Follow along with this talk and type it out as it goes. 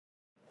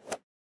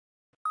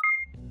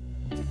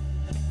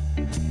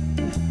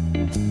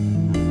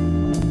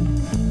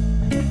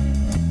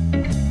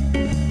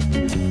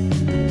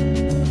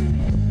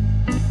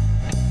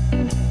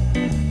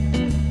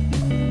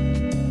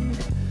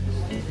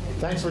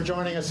thanks for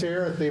joining us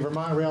here at the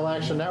Vermont Rail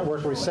Action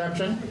Network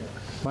reception.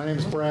 My name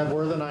is Brad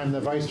Worthen. I'm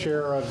the Vice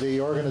Chair of the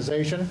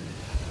organization,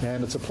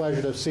 and it's a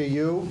pleasure to see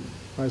you.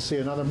 I see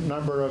another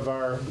number of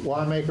our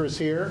lawmakers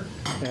here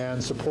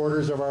and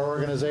supporters of our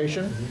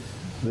organization.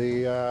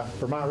 The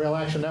Vermont Rail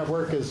Action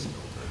Network is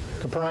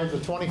comprised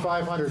of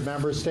 2,500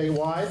 members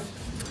statewide,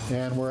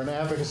 and we're an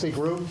advocacy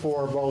group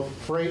for both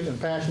freight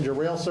and passenger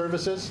rail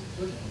services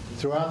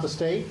throughout the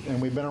state, and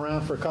we've been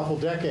around for a couple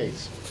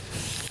decades.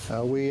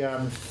 We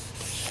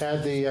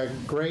had the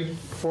great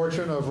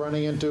fortune of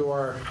running into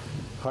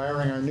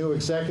hiring our new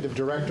executive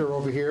director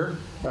over here,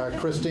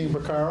 Christine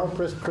Baccaro.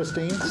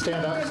 Christine,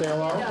 stand up, say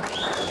hello.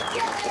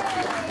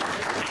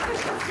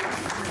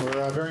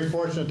 We're very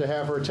fortunate to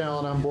have her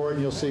talent on board,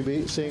 and you'll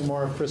be seeing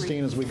more of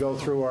Christine as we go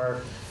through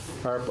our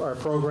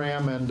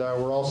program, and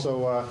we're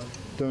also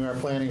doing our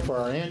planning for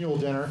our annual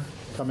dinner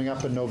coming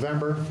up in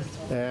November,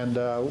 and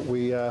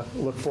we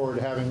look forward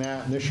to having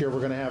that. And this year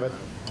we're going to have it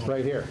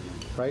right here,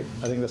 right?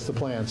 I think that's the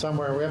plan.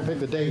 Somewhere, we haven't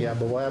picked the date yet,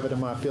 but we'll have it in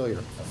Montpelier.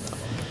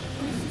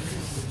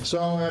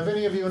 So if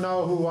any of you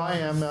know who I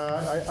am,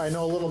 I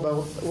know a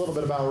little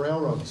bit about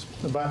railroads.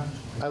 But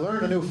I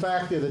learned a new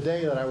fact the other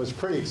day that I was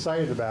pretty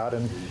excited about,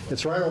 and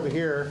it's right over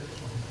here.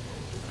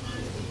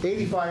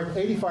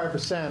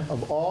 85%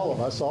 of all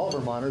of us, all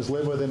Vermonters,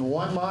 live within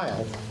 1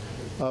 mile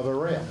of a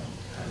rail,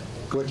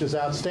 which is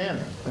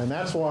outstanding. And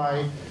that's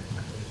why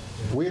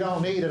we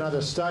don't need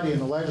another study in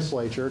the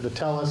legislature to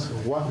tell us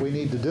what we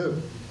need to do.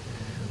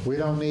 We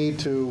don't need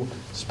to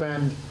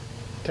spend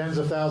tens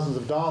of thousands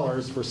of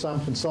dollars for some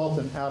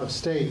consultant out of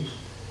state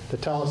to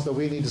tell us that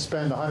we need to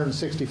spend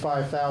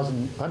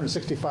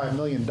 $165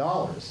 million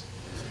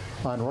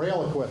on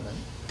rail equipment,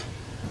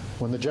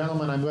 when the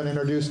gentleman I'm going to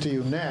introduce to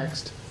you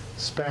next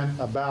spent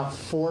about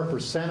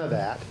 4% of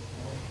that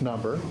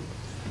number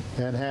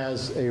and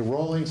has a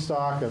rolling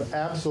stock of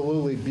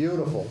absolutely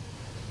beautiful,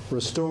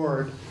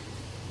 restored,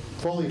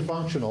 fully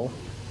functional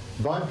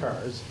bud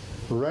cars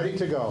ready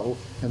to go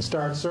and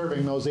start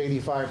serving those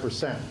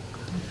 85%.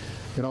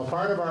 You know,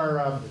 part of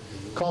our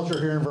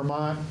culture here in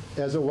Vermont,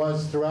 as it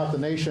was throughout the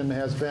nation,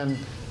 has been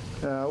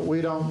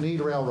we don't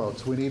need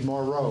railroads, we need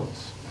more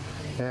roads.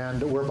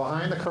 And we're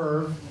behind the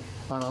curve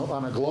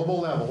on a global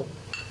level,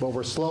 but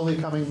we're slowly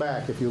coming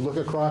back. If you look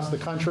across the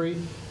country,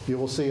 you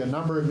will see a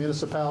number of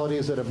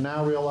municipalities that have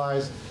now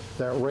realized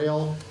that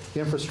rail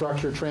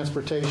infrastructure,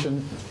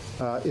 transportation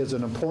is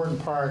an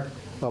important part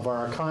of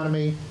our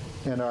economy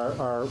and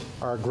our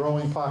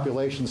growing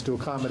populations to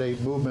accommodate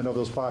movement of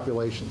those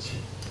populations.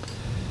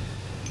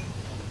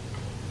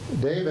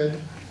 David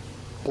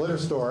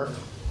Blittersdorf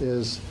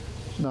is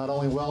not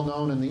only well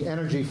known in the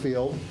energy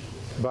field,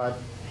 but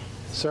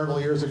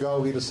several years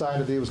ago he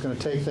decided he was going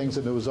to take things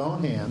into his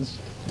own hands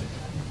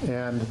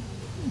and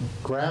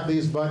grab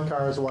these bud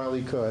cars while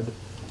he could,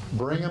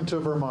 bring them to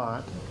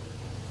Vermont,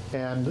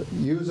 and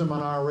use them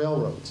on our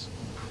railroads.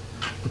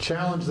 The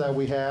challenge that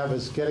we have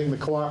is getting the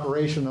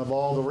cooperation of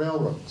all the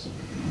railroads.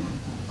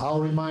 I'll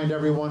remind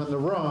everyone in the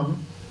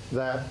room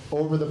that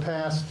over the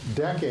past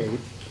decade,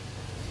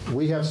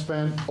 we have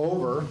spent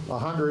over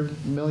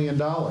 $100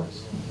 million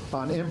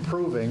on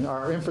improving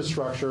our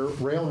infrastructure,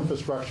 rail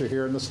infrastructure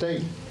here in the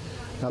state.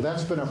 Now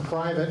that's been a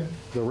private,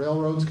 the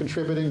railroads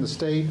contributing, the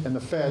state and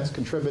the feds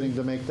contributing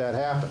to make that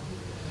happen.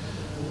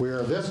 We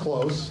are this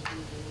close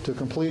to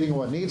completing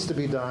what needs to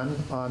be done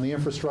on the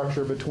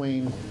infrastructure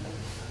between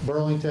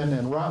Burlington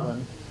and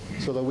Rutland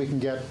so that we can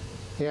get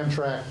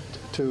Amtrak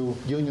to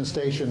Union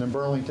Station in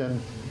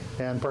Burlington,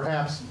 and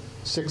perhaps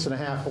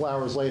 6.5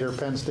 hours later,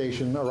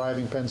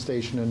 arriving Penn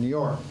Station in New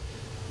York.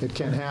 It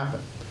can happen.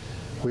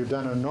 We've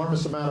done an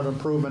enormous amount of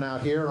improvement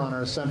out here on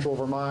our central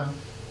Vermont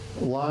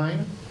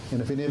line, and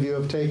if any of you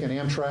have taken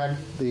Amtrak,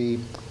 the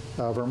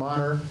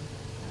Vermonter,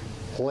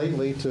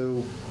 lately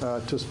to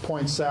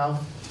point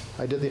south,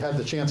 I had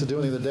the chance to do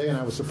it the other day, and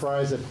I was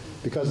surprised that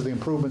because of the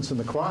improvements in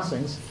the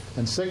crossings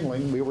and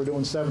signaling, we were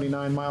doing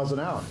 79 miles an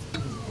hour.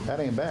 That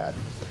ain't bad.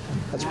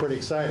 That's pretty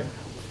exciting.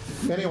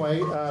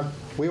 Anyway,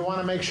 we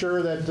want to make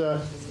sure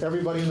that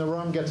everybody in the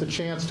room gets a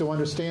chance to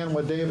understand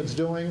what David's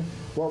doing,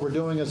 what we're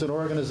doing as an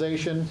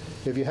organization.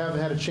 If you haven't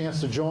had a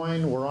chance to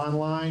join, we're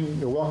online.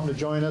 You're welcome to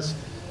join us.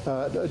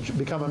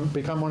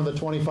 Become one of the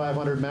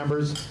 2,500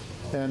 members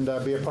and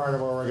be a part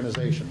of our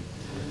organization.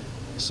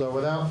 So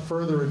without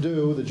further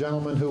ado, the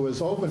gentleman who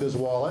has opened his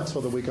wallet so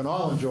that we can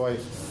all enjoy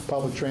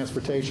public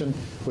transportation,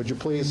 would you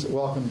please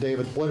welcome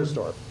David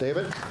Blittersdorf.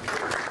 David?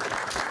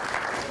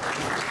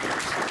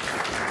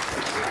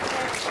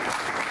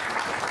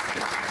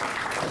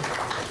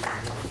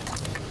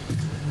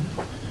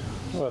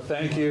 Well,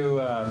 thank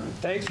you.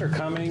 Thanks for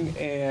coming.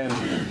 And,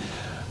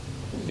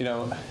 you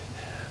know,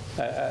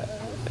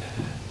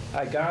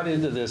 I got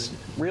into this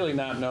really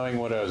not knowing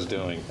what I was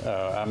doing.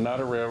 I'm not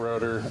a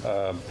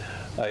railroader.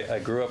 I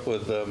grew up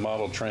with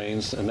model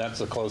trains, and that's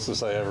the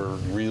closest I ever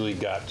really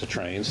got to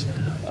trains.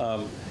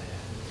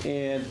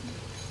 And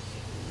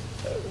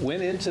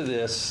went into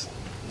this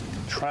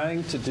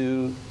trying to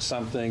do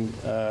something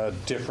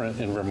different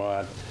in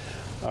Vermont.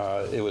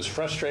 It was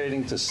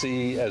frustrating to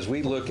see, as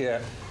we look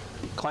at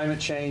climate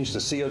change, the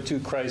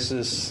CO2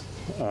 crisis,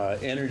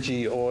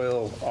 energy,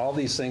 oil, all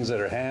these things that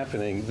are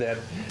happening, that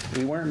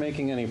we weren't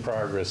making any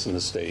progress in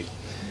the state.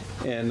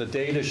 And the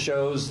data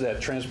shows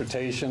that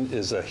transportation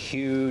is a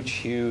huge,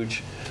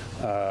 huge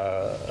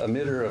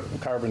emitter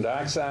of carbon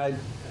dioxide.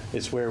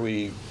 It's where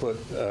we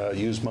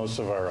use most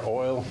of our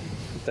oil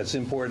that's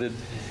imported.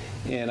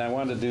 And I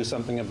wanted to do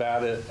something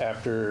about it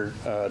after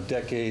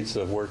decades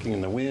of working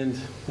in the wind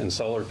and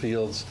solar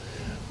fields.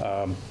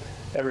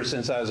 Ever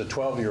since I was a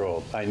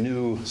 12-year-old, I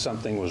knew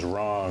something was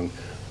wrong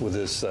with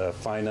this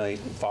finite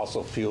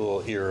fossil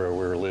fuel era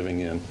we're living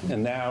in.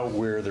 And now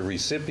we're the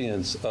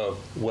recipients of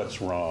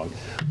what's wrong.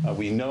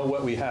 We know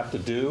what we have to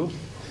do,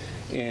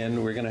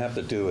 and we're going to have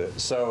to do it.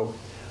 So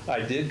I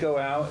did go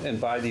out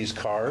and buy these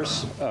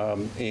cars,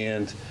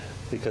 and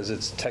because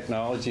it's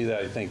technology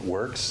that I think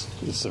works.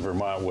 It's the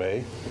Vermont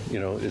way. You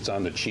know, it's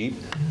on the cheap.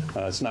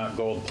 It's not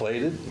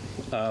gold-plated,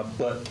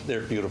 but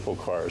they're beautiful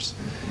cars.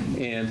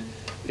 And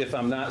if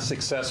I'm not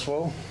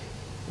successful,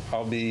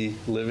 I'll be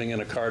living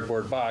in a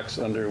cardboard box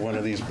under one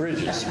of these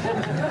bridges.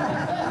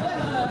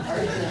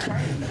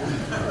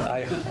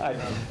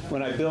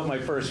 When I built my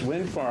first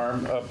wind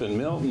farm up in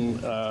Milton,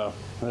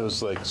 it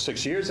was like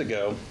 6 years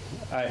ago,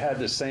 I had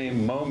the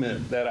same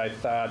moment that I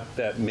thought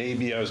that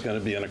maybe I was going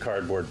to be in a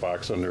cardboard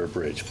box under a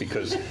bridge,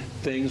 because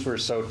things were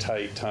so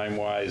tight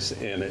time-wise,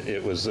 and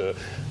it was a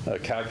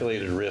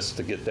calculated risk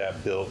to get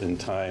that built in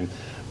time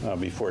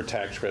before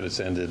tax credits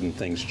ended and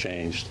things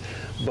changed.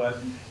 But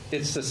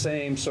it's the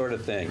same sort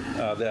of thing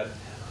that,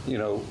 you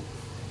know,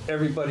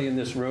 everybody in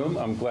this room,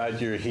 I'm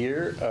glad you're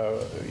here.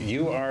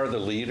 You are the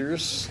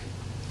leaders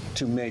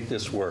to make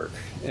this work.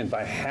 And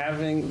by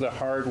having the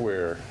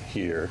hardware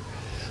here,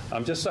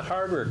 I'm just a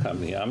hardware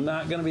company. I'm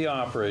not going to be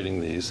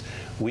operating these.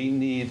 We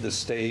need the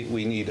state.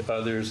 We need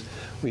others.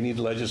 We need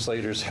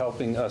legislators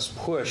helping us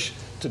push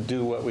to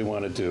do what we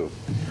want to do.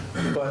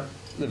 But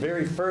the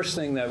very first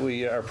thing that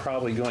we are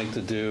probably going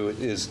to do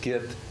is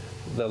get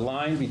the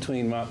line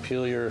between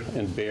Montpelier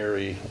and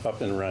Barre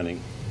up and running.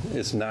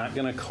 It's not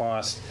going to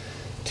cost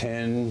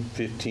 $10,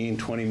 $15,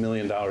 $20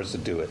 million to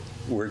do it.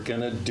 We're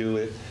going to do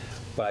it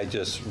by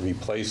just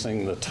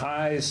replacing the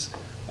ties,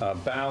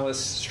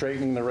 ballast,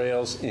 straightening the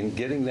rails, and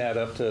getting that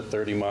up to a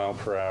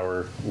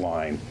 30-mile-per-hour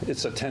line.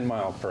 It's a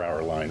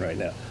 10-mile-per-hour line right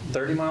now.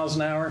 30 miles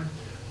an hour,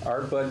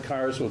 our Bud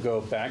cars will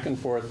go back and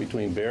forth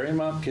between Barre and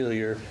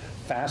Montpelier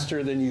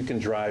faster than you can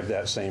drive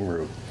that same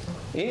route.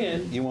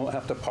 And you won't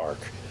have to park,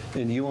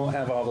 and you won't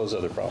have all those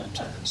other problems.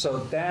 So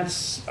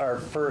that's our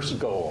first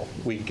goal.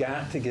 We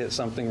got to get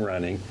something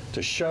running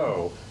to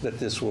show that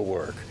this will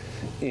work.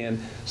 And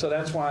so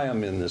that's why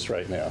I'm in this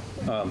right now.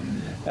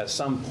 At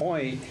some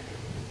point,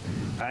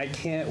 I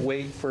can't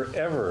wait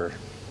forever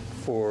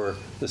for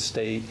the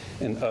state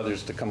and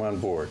others to come on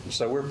board.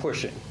 So we're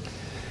pushing.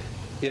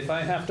 If I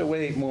have to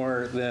wait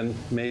more than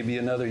maybe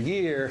another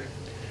year,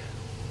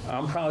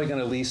 I'm probably going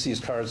to lease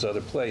these cars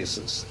other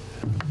places.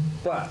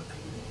 But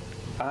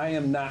I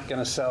am not going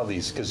to sell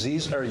these, because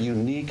these are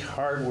unique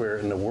hardware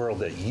in the world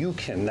that you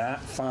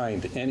cannot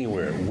find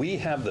anywhere. We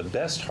have the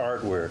best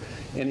hardware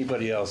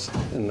anybody else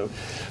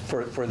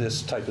for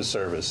this type of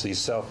service, these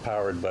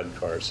self-powered Bud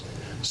cars.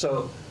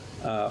 So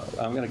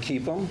I'm going to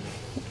keep them,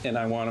 and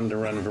I want them to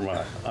run in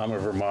Vermont. I'm a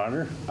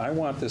Vermonter. I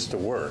want this to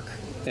work,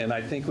 and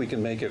I think we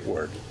can make it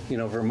work. You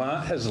know,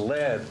 Vermont has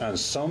led on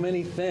so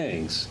many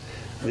things.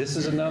 This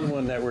is another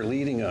one that we're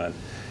leading on.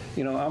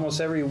 You know,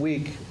 almost every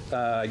week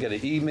I get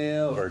an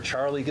email, or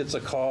Charlie gets a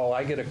call,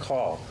 I get a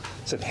call.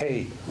 Said,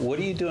 hey, what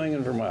are you doing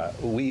in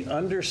Vermont? We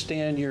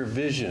understand your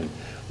vision.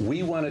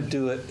 We want to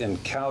do it in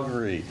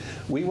Calgary.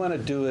 We want to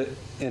do it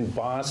in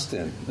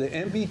Boston. The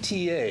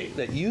MBTA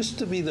that used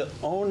to be the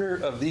owner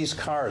of these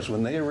cars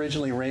when they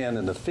originally ran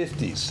in the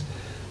 50s,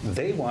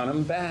 they want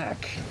them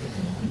back.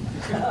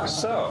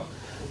 So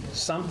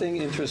something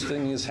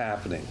interesting is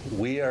happening.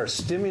 We are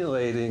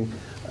stimulating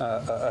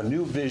a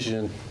new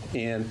vision,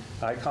 and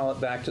I call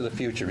it back to the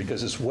future,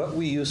 because it's what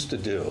we used to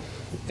do,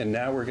 and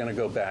now we're going to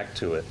go back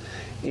to it.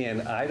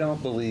 And I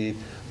don't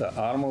believe the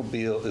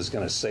automobile is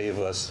going to save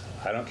us.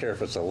 I don't care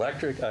if it's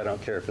electric. I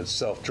don't care if it's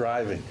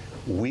self-driving.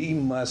 We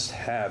must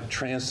have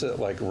transit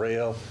like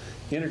rail,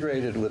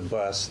 integrated with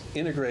bus,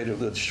 integrated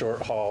with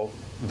short-haul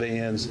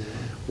vans,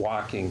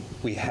 walking.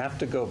 We have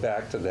to go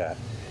back to that.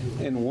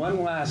 And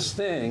one last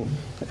thing,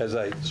 as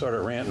I sort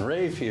of rant and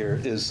rave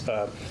here, is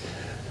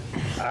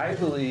I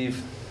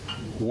believe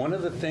one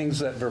of the things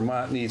that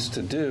Vermont needs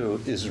to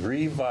do is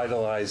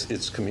revitalize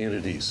its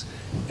communities.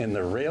 And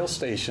the rail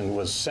station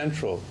was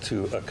central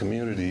to a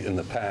community in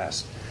the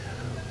past.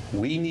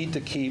 We need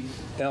to keep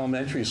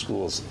elementary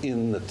schools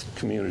in the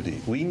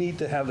community. We need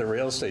to have the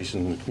rail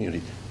station in the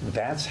community.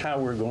 That's how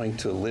we're going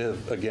to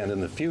live again in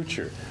the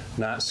future,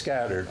 not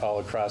scattered all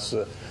across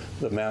the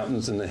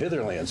mountains and the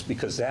hitherlands,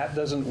 because that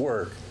doesn't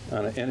work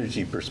on an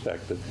energy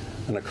perspective,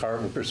 on a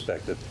carbon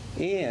perspective,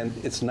 and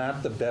it's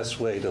not the best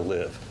way to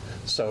live.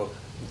 So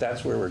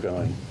that's where we're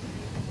going.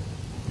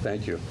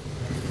 Thank you.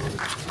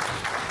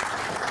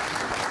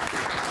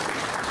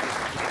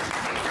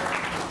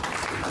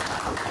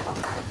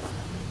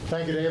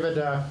 Thank you, David.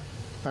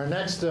 Our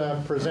next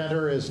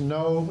presenter is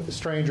no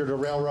stranger to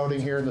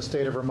railroading here in the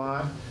state of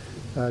Vermont.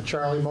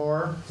 Charlie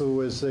Moore,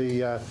 who is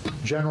the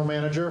general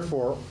manager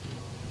for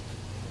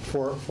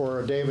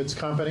David's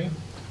company,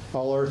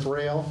 All Earth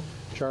Rail.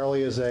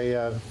 Charlie is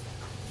a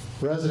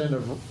resident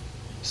of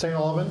St.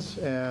 Albans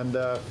and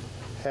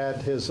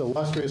had his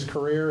illustrious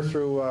career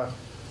through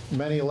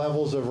many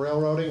levels of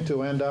railroading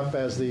to end up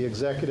as the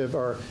executive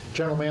or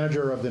general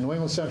manager of the New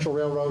England Central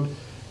Railroad,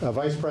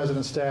 vice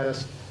president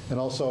status, and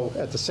also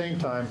at the same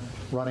time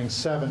running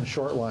 7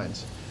 short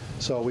lines.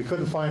 So we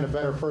couldn't find a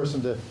better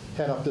person to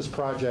head up this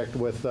project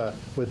with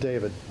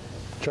David.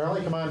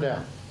 Charlie, come on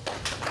down.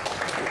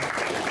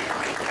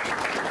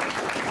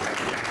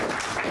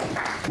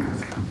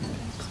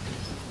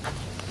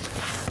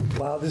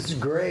 Wow, this is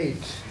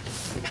great.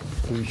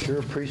 We sure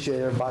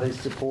appreciate everybody's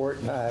support.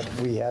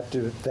 We have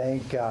to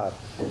thank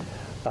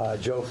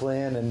Joe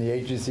Flynn and the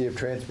Agency of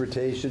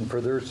Transportation for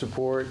their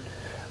support,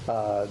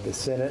 the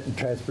Senate and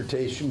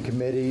Transportation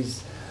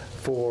Committees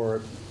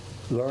for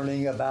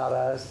learning about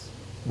us,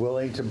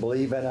 willing to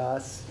believe in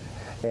us,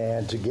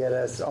 and to get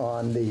us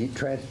on the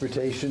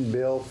transportation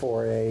bill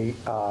for a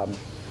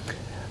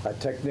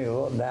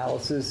technical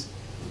analysis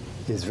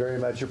is very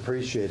much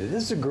appreciated.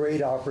 This is a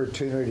great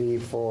opportunity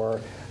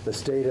for the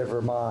state of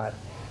Vermont,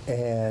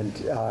 and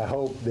I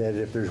hope that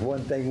if there's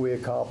one thing we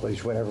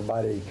accomplish when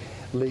everybody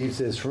leaves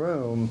this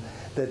room,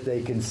 that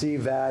they can see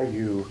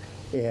value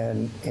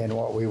in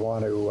what we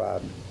want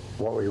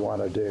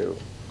to do.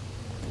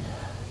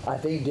 I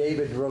think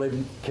David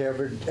really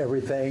covered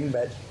everything,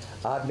 but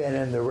I've been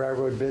in the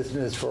railroad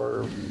business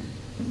for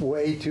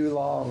way too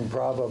long,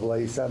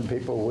 probably, some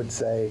people would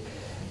say,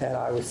 and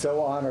I was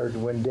so honored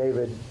when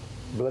David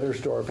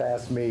Blittersdorf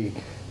asked me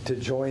to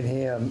join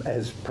him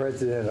as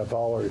president of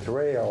All Earth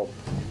Rail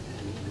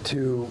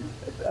to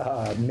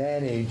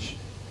manage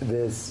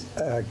this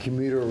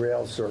commuter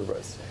rail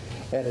service.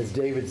 And as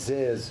David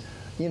says,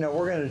 you know,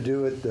 we're going to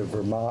do it the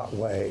Vermont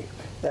way.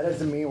 That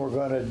doesn't mean we're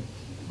going to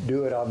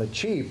do it on the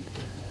cheap,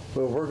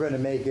 but we're going to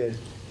make it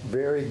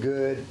very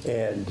good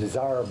and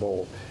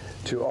desirable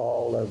to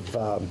all of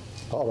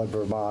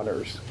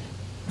Vermonters.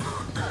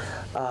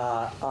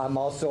 I'm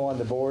also on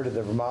the board of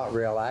the Vermont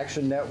Rail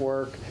Action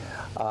Network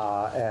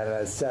and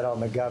I sit on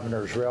the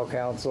Governor's Rail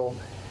Council,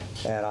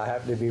 and I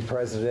happen to be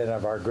president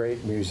of our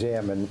great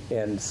museum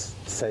in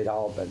St.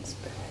 Albans.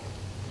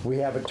 We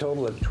have a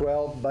total of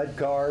 12 bud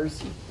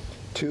cars,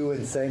 2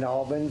 in St.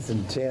 Albans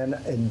and 10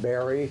 in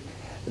Barre,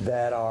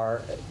 that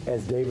are,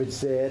 as David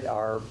said,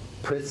 are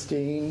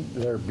pristine.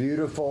 They're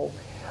beautiful.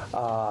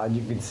 And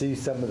you can see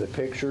some of the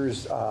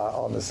pictures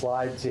on the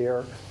slides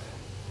here.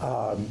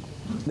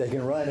 They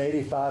can run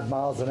 85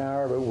 miles an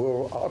hour, but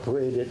we'll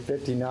operate at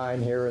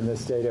 59 here in the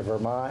state of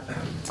Vermont.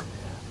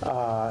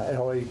 It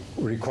only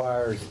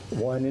requires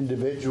one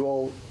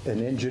individual,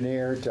 an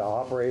engineer, to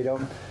operate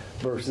them,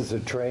 versus a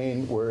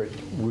train where it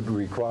would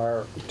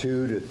require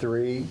 2 to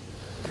 3.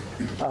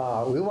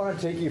 We want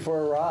to take you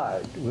for a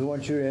ride. We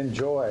want you to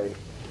enjoy.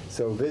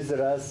 So visit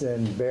us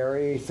in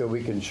Barre so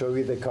we can show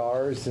you the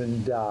cars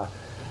and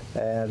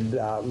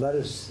let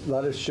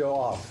us show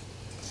off.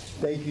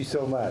 Thank you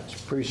so much.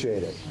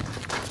 Appreciate it.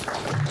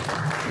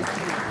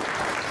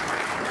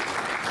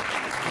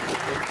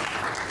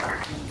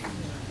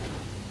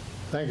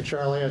 Thank you,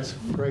 Charlie. It's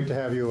great to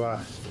have you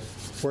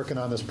working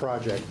on this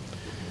project.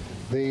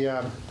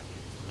 The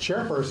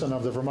chairperson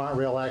of the Vermont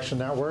Rail Action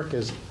Network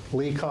is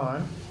Lee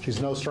Kahn.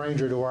 She's no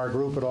stranger to our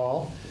group at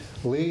all.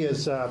 Lee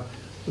is I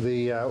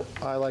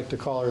like to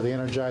call her the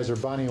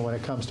Energizer Bunny when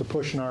it comes to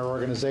pushing our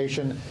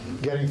organization,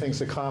 getting things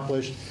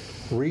accomplished,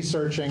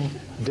 researching,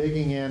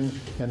 digging in,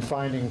 and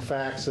finding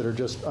facts that are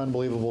just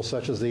unbelievable,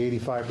 such as the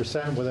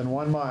 85% within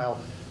 1 mile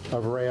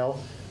of rail.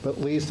 But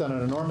Lee's done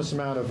an enormous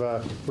amount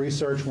of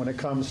research when it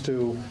comes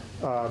to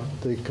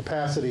the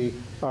capacity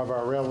of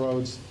our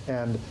railroads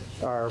and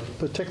our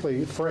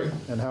particularly freight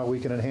and how we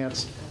can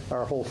enhance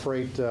our whole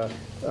freight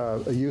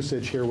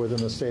usage here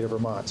within the state of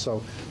Vermont.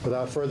 So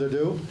without further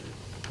ado,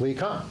 Lee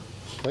Kahn.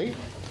 Lee?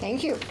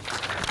 Thank you.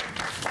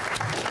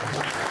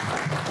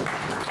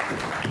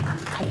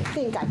 I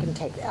think I can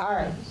take it. All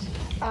right.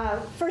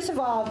 First of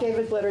all,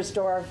 David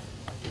Blittersdorf,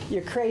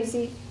 you're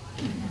crazy,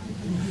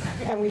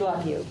 and we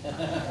love you.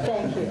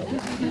 Thank you.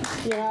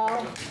 You know,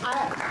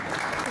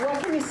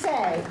 what can you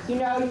say? You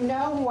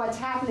know what's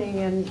happening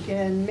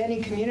in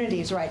many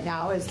communities right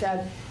now is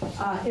that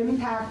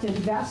impact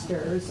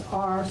investors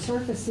are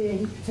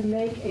surfacing to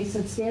make a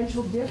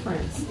substantial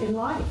difference in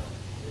life.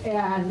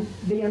 And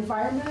the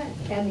environment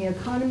and the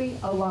economy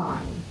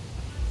align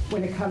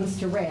when it comes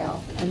to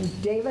rail.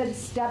 And David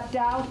stepped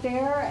out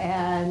there,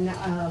 and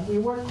we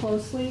worked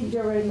closely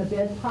during the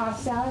bid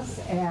process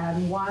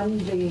and won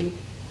the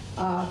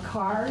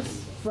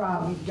cars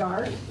from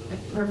DART,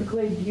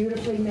 perfectly,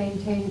 beautifully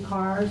maintained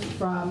cars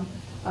from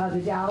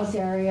the Dallas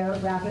area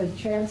Rapid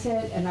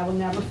Transit. And I will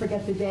never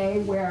forget the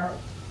day where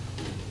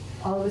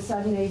all of a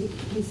sudden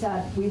he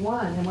said, we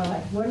won. And we're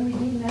like, what do we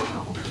do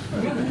now?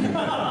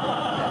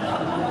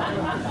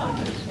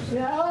 You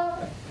know?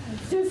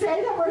 To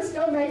say that we're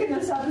still making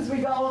this up as we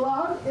go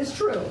along is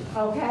true,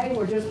 okay?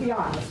 We'll just be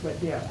honest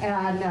with you.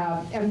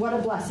 And what a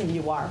blessing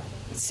you are.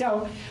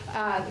 So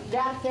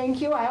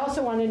thank you. I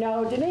also want to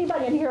know, did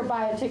anybody in here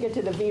buy a ticket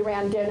to the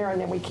VRAN dinner and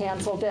then we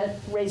canceled it?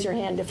 Raise your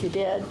hand if you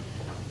did.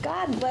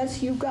 God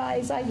bless you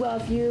guys. I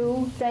love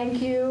you.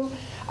 Thank you.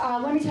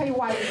 Let me tell you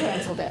why we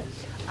canceled it.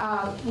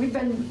 We've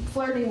been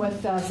flirting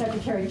with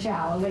Secretary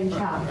Chow, Elaine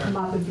Chow, to come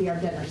up and be our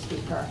dinner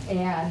speaker.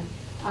 And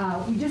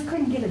we just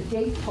couldn't get a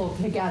date pulled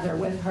together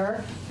with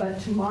her. But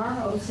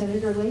tomorrow,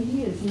 Senator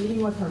Leahy is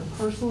meeting with her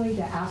personally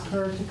to ask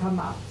her to come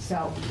up.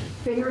 So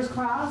fingers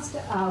crossed.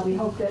 We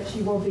hope that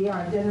she will be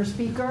our dinner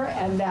speaker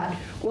and that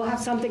we'll have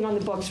something on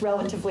the books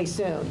relatively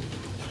soon.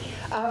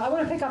 I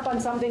want to pick up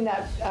on something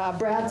that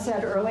Brad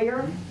said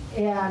earlier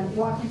and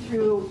walk you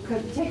through.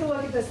 Take a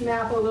look at this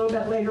map a little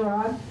bit later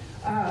on.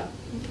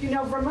 You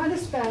know, Vermont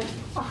has spent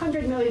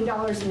 $100 million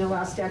in the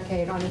last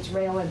decade on its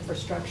rail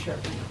infrastructure.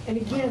 And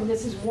again,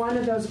 this is one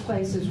of those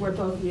places where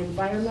both the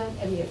environment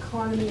and the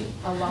economy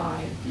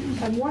align.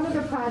 And one of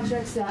the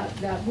projects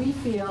that we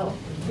feel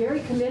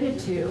very committed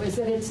to is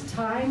that it's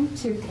time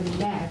to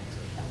connect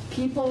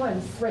people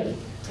and freight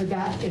to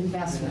that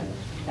investment.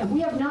 And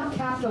we have not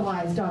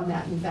capitalized on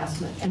that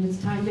investment, and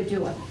it's time to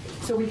do it.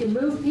 So we can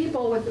move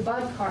people with the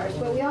bud cars,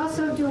 but we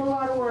also do a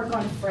lot of work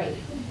on freight.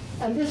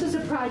 And this is a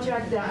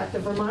project that the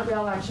Vermont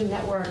Rail Action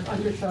Network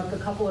undertook a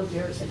couple of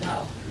years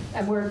ago,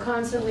 and we're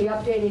constantly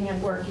updating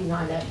and working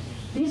on it.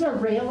 These are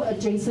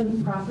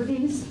rail-adjacent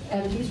properties,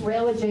 and these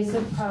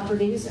rail-adjacent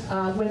properties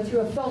went through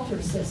a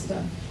filter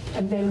system.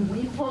 And then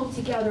we pulled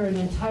together an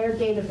entire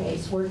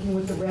database working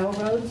with the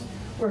railroads,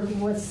 working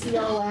with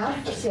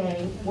CLF,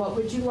 saying, what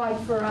would you like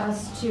for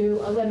us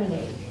to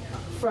eliminate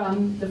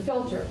from the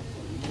filter?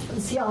 The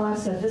CLF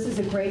said, this is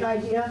a great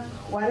idea.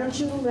 Why don't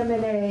you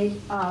eliminate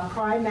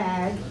prime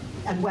ag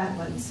and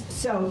wetlands?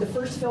 So the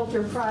first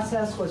filter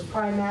process was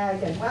prime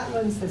ag and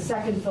wetlands. The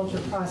second filter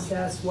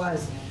process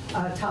was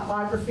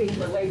topography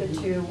related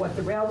to what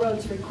the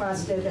railroads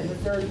requested, and the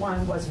third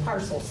one was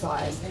parcel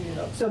size.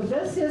 So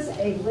this is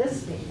a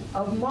listing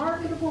of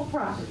marketable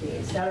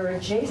properties that are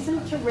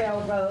adjacent to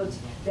railroads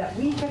that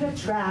we can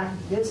attract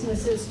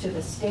businesses to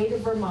the state of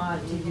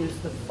Vermont to use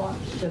the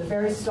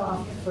very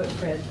soft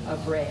footprint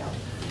of rail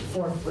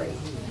for freight.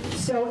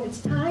 So it's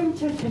time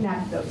to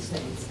connect those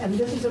things. And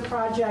this is a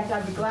project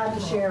I'd be glad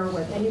to share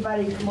with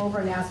anybody. Come over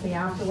and ask me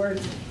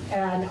afterwards,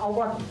 and I'll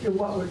walk you through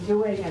what we're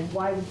doing and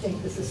why we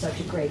think this is such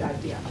a great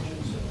idea.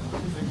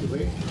 Thank you,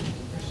 Lee.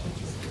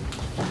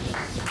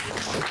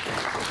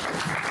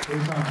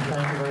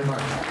 Thank you very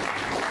much.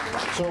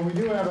 So we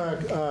do have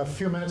a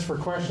few minutes for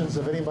questions.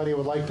 If anybody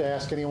would like to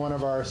ask any one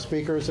of our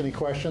speakers any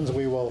questions,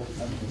 we will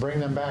bring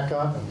them back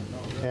up.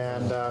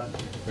 And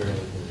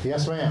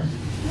yes, ma'am.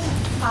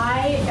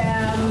 I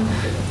am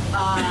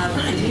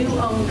the new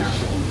owner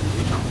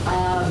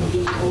of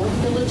the Old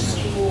Village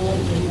School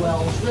in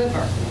Wells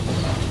River.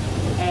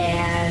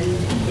 And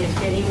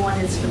if anyone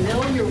is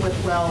familiar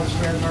with Wells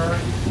River,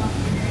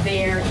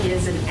 there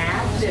is an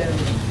active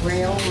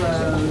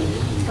railroad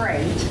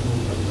freight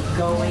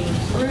going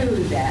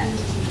through that,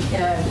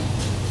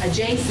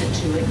 adjacent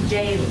to it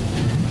daily.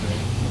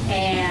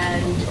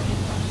 And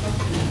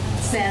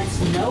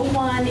since no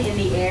one in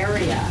the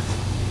area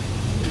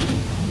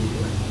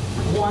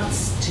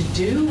wants to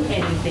do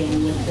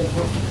anything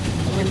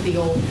with the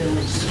Old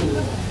Village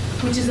School,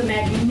 which is a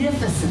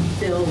magnificent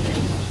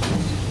building,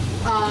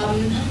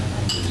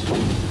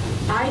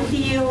 I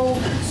feel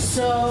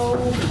so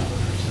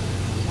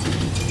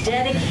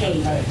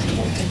dedicated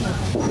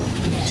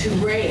to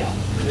rail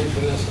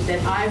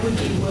that I would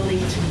be willing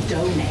to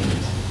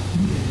donate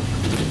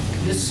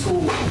the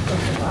school.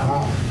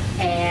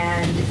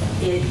 And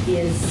it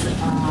is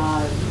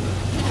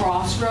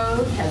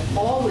crossroad, has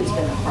always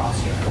been a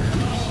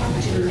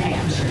crossroad to New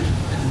Hampshire.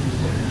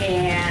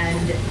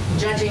 And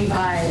judging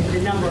by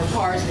the number of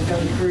cars that go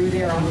through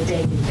there on a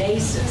daily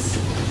basis,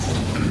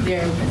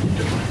 there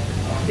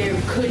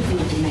could be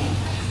demand.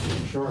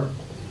 Sure.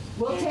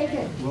 We'll take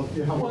it. We'll take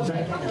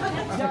it.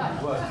 Done.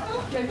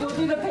 Okay, we'll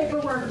do the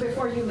paperwork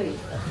before you leave.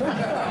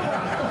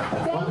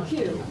 Thank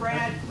you.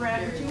 Brad,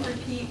 would you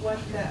repeat what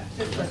that,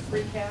 just a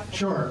recap?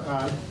 Sure.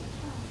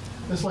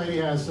 This lady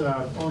has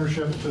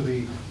ownership to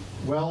the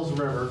Wells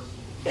River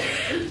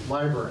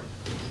Library.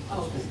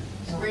 Oh,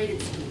 it's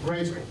graded school.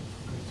 Grade school,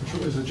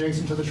 which is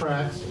adjacent to the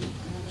tracks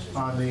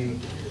on the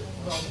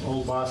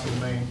old Boston,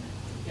 Maine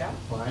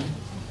line,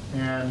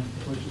 and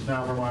which is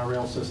now Vermont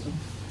Rail System.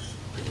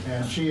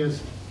 And she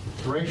has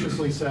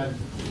graciously said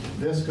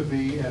this could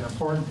be an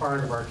important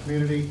part of our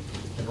community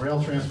in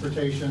rail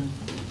transportation,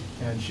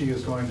 and she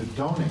is going to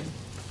donate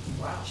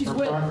She's her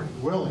property,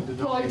 willing to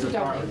donate her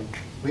property.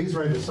 Lee's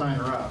ready to sign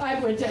her up. I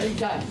would tell you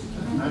done.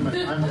 I'm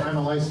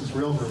a licensed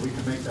realtor. We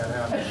can make that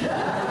happen.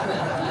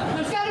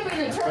 There's got to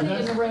be an attorney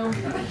in the room.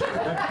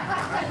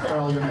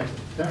 Well,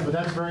 but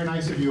that's very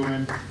nice of you.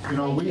 And you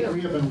know, we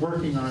have been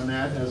working on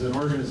that as an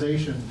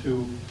organization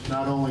to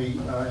not only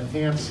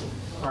enhance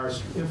our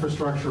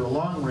infrastructure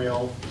along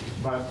rail,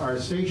 but our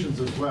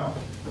stations as well.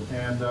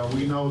 And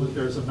we know that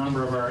there's a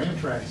number of our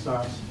Amtrak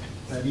stops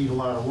that need a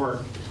lot of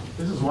work.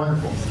 This is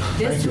wonderful.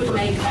 This would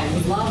make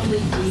a lovely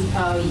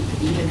depot. You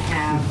could even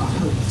have a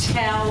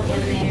hotel in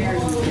there. You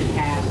could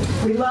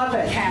have We love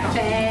it.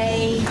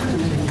 cafe.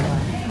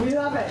 We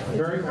love it. It's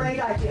Very a great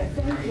idea.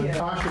 Thank you.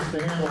 Cautious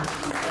to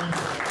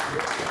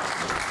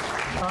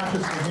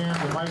hand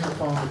the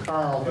microphone to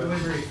Carl. But,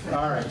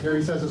 all right, here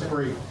he says it's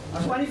free.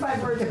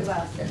 25 words or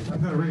less.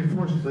 I'm going to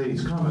reinforce the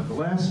lady's comment. The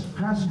last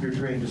passenger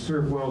train to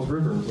serve Wells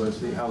River was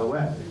the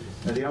Alouette.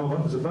 And the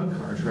Alouette was a bug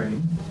car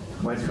train.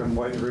 Went from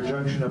White River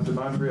Junction up to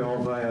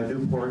Montreal via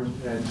Newport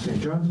and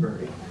St.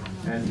 Johnsbury.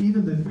 And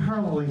even the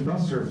paralleling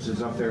bus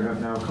services up there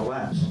have now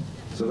collapsed.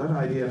 So that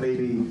idea may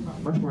be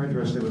much more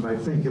interesting than we might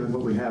think, given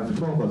what we have, the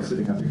 12 of us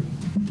sitting up here.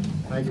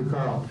 Thank you,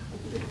 Carl.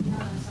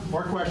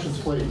 More questions,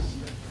 please.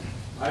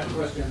 I have a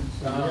question.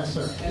 Yes,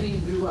 sir. Any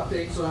new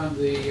updates on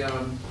the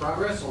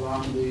progress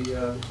along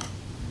the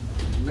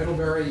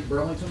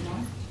Middlebury-Burlington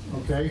line?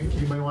 Okay,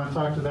 you may want to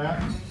talk to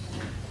that.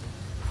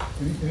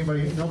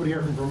 Anybody, nobody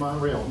here from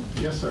Vermont Rail?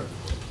 Yes, sir.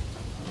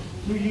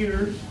 2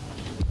 years,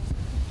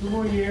 2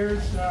 more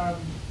years,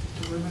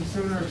 it would have been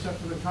sooner except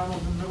for the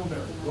tunnels in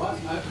Middlebury. What?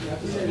 I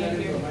have to say that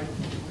into the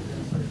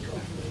microphone.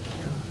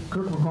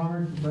 Kirk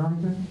McCormick,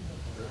 Burlington.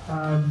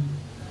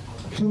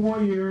 2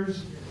 more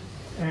years,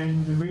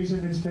 and the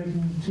reason it's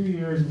taking 2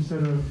 years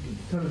instead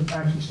of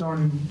actually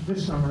starting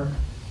this summer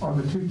are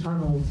the 2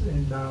 tunnels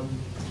in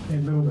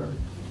Middlebury.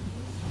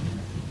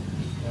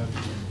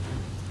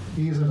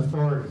 He is an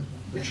authority,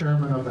 the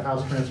chairman of the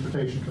House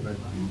Transportation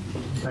Committee.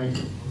 Thank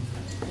you.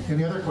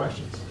 Any other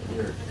questions?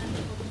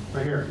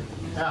 Right here.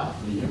 Al.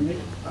 Can you hear me?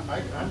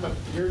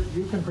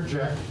 You can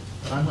project,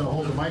 and I'm going to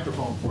hold the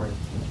microphone for you.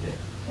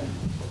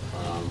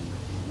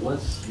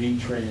 What's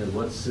VRAN,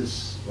 what's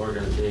this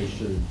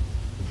organization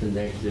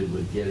connected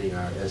with getting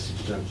our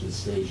Essex Junction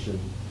station,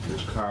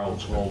 which Carl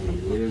told me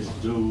it is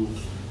due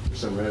for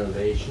some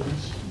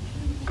renovations,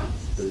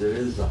 because it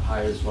is the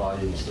highest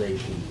volume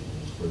station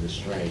for this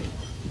train.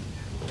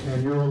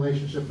 And your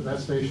relationship with that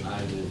station?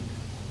 I've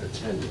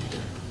attended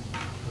there.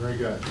 Very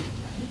good.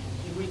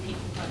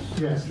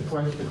 Yes, the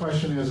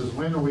question is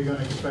when are we going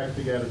to expect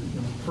to get an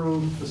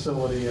improved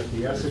facility at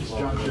the Essex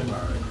Junction,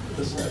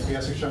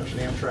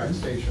 Amtrak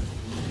station?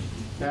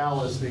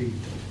 Al is the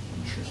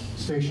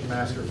station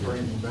master for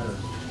anything better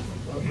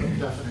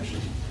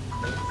definition.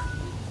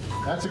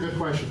 That's a good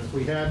question. If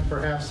we had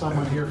perhaps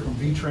someone here from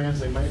VTrans,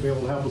 they might be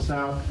able to help us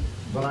out.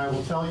 But I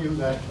will tell you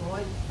that.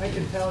 Well, I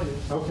can tell you.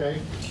 Okay.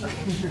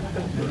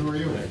 Who are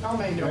you?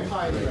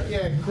 Hi.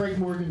 Yeah, Greg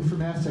Morgan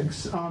from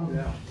Essex.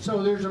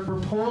 So there's a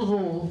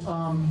proposal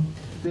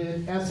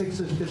that Essex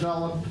has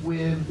developed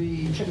with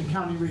the Chittenden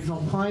County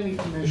Regional Planning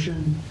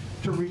Commission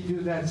to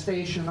redo that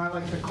station. I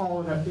like to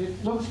call it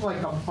it looks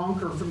like a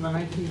bunker from the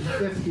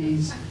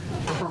 1950s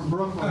from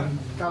Brooklyn.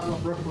 God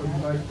love Brooklyn,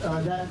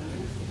 but that.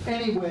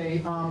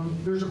 Anyway,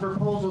 there's a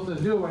proposal to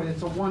do it.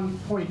 It's a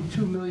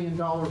 $1.2 million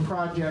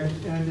project,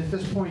 and at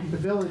this point, the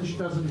village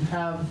doesn't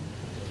have,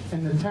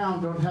 and the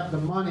town don't have the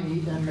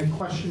money, and the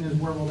question is,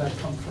 where will that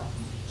come from?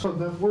 So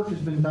the work has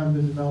been done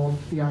to develop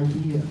the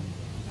idea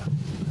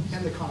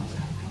and the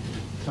concept.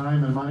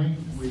 Time and money,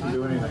 we can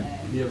do anything.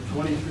 We have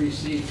 23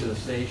 seats in the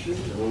station,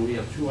 and when we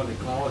have 200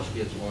 college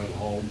kids going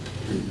home,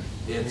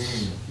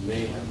 it's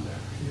mayhem there.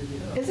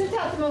 Isn't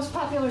that the most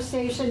popular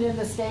station in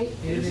the state?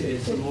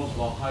 It's the most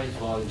highest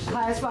volume station.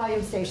 Highest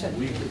volume station.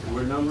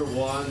 We're number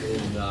 1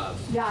 in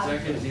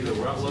second is either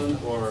Rutland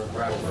or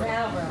Brattleboro.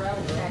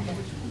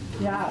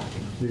 Yeah.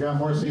 You got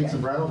more seats than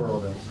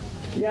Brattleboro does.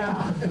 Yeah.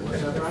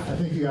 I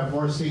think you got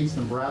more seats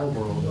than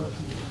Brattleboro does.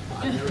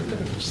 I've never been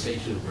to a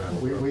station in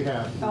Brattleboro. We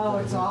have. Oh,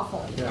 it's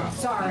awful. Yeah.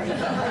 Sorry.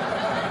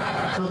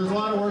 So there's a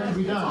lot of work to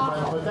be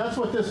done, but that's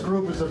what this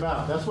group is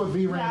about. That's what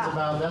VRAN's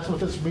about. That's what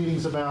this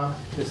meeting's about.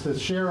 It's to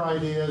share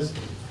ideas,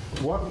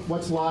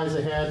 what lies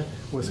ahead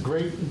with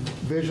great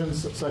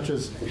visions such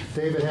as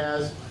David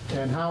has,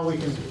 and how we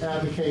can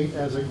advocate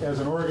as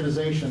an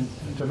organization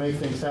to make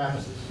things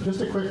happen.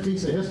 Just a quick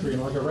piece of history,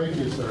 and I'll get right to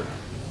you, sir.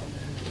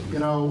 You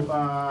know,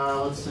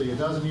 let's see, a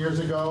dozen years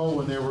ago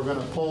when they were going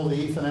to pull the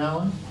Ethan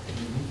Allen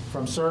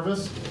from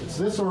service, it's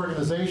this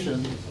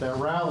organization that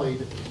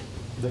rallied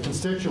the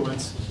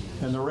constituents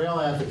and the rail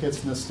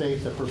advocates in the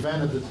state that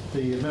prevented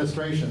the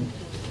administration.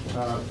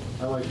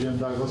 I like Jim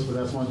Douglas, but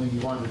that's one thing he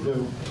wanted to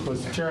do,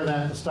 was to chair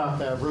that and stop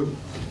that route.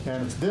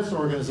 And it's this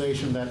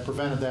organization that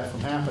prevented that from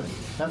happening.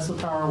 That's the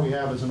power we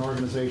have as an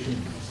organization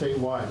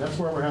statewide. That's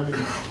why we're having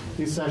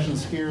these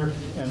sessions here,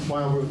 and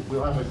while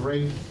we'll have a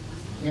great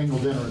annual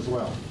dinner as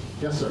well.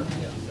 Yes, sir.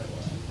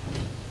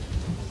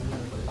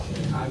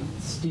 I'm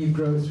Steve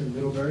Gross from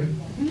Middlebury,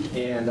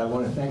 and I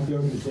want to thank the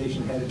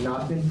organization. Had it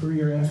not been for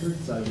your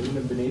efforts, I wouldn't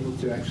have been able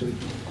to actually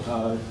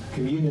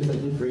commute as I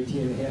did for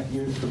 18 and a half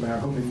years from our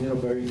home in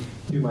Middlebury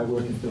to my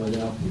work in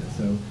Philadelphia.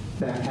 So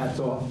hats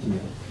off to you.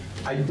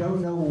 I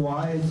don't know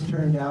why it's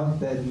turned out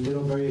that in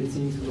Middlebury it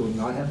seems we will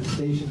not have a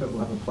station, but we'll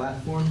have a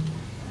platform.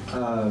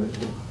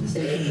 The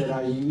station that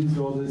I used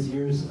all those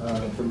years,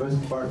 for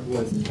most part,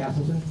 was in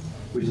Castleton,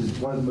 which is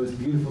one of the most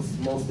beautiful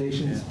small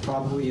stations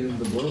probably in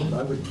the world.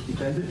 I would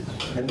defend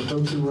it. And the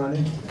folks who run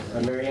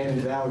it, Marianne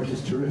and Val, are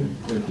just terrific.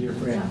 They're dear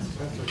friends.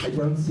 I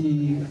don't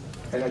see,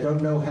 and I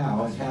don't know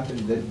how it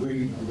happened that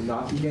we will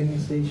not be getting a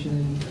station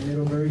in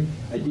Middlebury.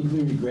 I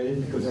deeply regret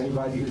it because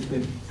anybody who's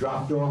been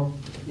dropped off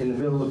in the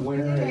middle of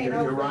winter and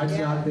your ride's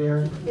not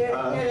there. It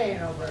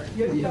ain't over.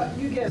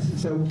 You get.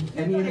 So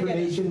any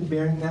information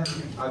bearing that,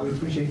 I would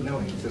appreciate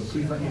knowing. So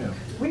please let me know.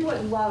 We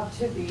would love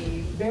to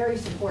be very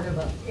supportive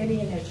of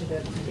any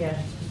initiative to get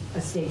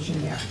a station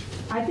there.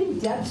 I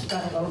think Deb's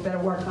done a little bit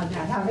of work on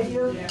that, haven't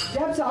you? Yeah.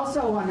 Deb's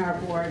also on our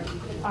board.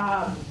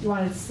 You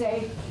want to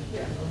say?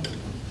 Yeah.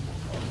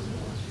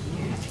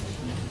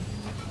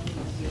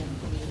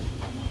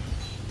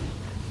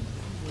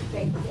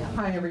 Thank you.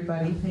 Hi,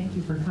 everybody. Thank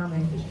you for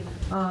coming.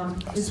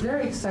 It's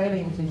very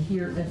exciting to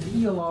hear and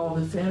feel all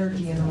this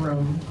energy in the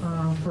room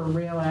for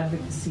rail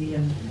advocacy.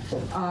 And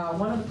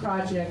one of the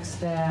projects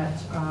that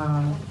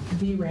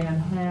VRAN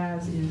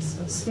has is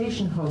a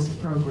station host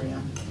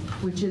program,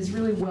 which is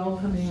really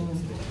welcoming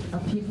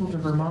people to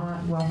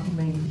Vermont,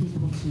 welcoming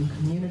people to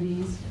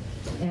communities,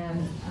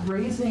 and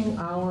raising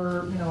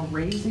our,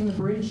 raising the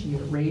bridge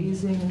here,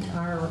 raising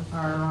our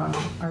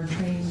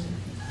train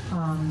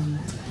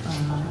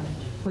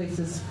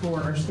places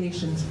for our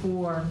stations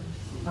for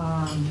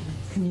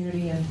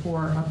community and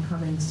for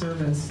upcoming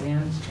service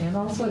and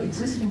also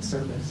existing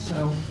service.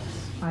 So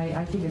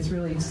I think it's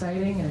really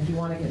exciting, and if you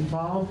want to get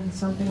involved in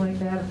something like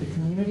that at the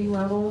community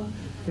level,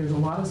 there's a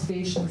lot of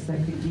stations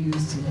that could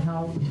use some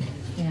help,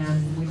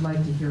 and we'd like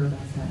to hear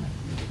about that.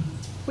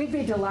 We'd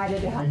be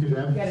delighted to help Thank you, you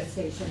Deb. get a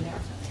station there.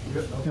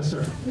 Yes,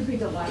 sir. We'd be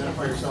delighted.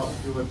 Identify yourself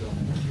if you live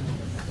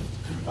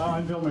there.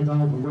 I'm Bill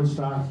McDonald from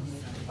Woodstock.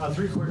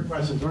 3 quick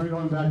questions. We're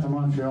going back to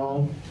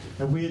Montreal.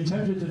 Have we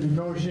attempted to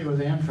negotiate with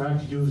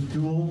Amtrak to use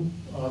dual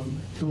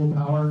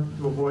power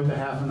to avoid the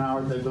half an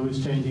hour that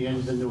Louis changing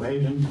engines in New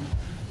Haven?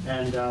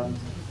 And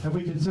have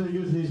we considered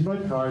using these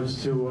mud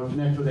cars to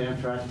connect with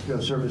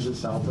Amtrak services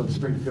south of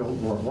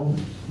Springfield or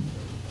Holden?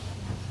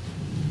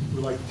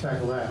 We'd like to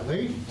tackle that.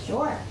 Lee?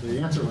 Sure. The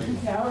answer, Lee.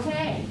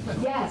 Okay.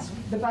 Yes,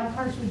 the bike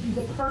cars would be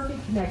the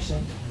perfect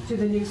connection to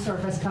the new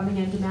service coming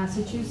into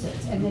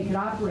Massachusetts, and they could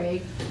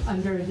operate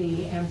under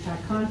the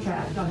Amtrak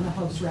contract on the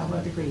host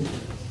railroad agreement.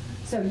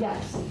 So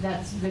yes,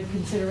 that's the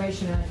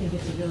consideration, and I think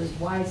it's a really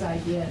wise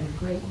idea and a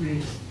great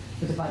use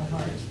for the bike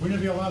cars. Wouldn't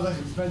it be a lot less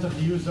expensive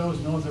to use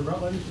those north of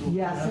Rutland?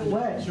 Yes, it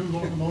would. 2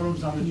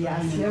 locomotives on the train?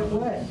 Yes, it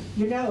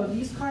would.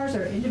 These cars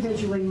are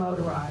individually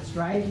motorized,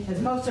 right? As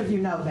most of you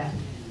know that.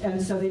 And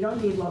so they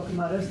don't need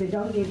locomotives, they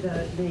don't need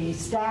the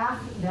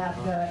staff that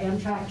the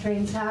Amtrak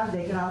trains have.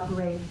 They can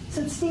operate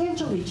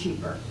substantially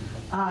cheaper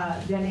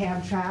than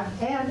Amtrak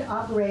and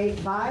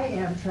operate by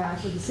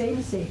Amtrak with the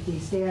same safety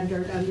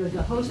standard under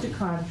the hosted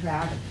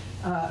contract,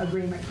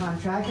 agreement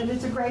contract, and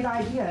it's a great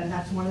idea, and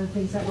that's one of the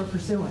things that we're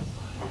pursuing.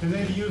 Can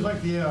they be used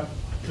like the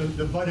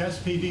Bud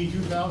SPV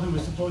 2000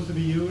 was supposed to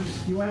be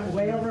used? You went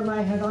way over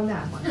my head on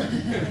that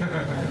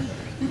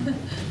one.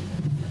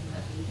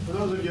 For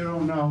those of you who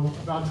don't know,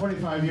 about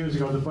 25 years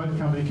ago, the Bud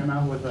Company came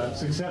out with a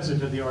successor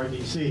to the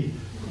RDC.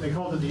 They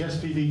called it the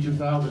SPV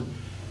 2000.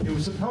 It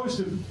was supposed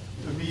to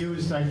be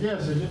used, I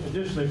guess,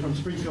 additionally from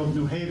Springfield to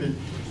New Haven,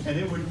 and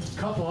it would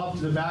couple up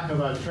to the back of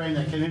a train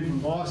that came in from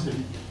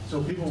Boston,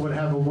 so people would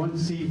have a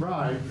 1-seat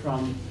ride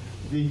from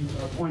the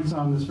points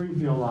on the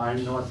Springfield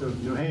line north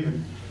of New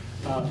Haven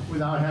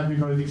without having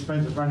to go to the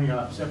expense of running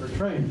a separate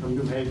train from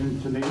New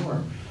Haven to New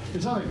York.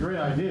 It's not a great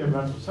idea,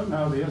 but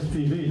somehow the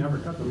SPV never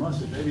cut the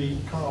mustard. Maybe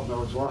Carl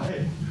knows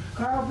why.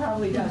 Carl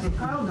probably does.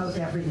 Carl knows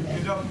everything.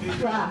 You don't need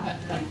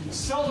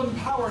seldom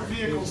powered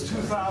vehicles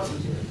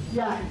 2000.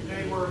 Yeah.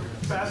 They were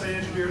badly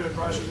engineered and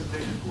rushed and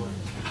taken for.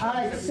 All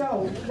right,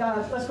 so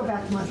let's go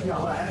back to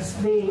Montreal.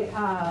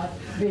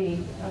 The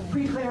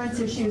pre-clearance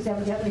issues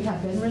evidently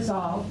have been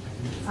resolved.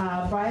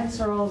 Brian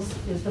Searles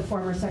is the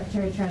former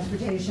Secretary of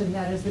Transportation,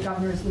 that is the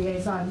governor's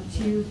liaison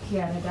to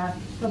Canada.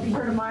 He'll be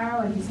here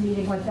tomorrow, and he's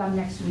meeting with them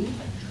next week.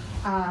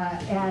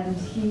 And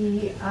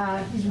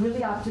he's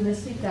really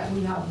optimistic that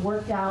we have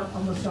worked out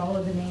almost all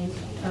of the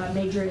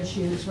major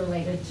issues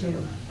related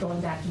to going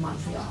back to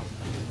Montreal.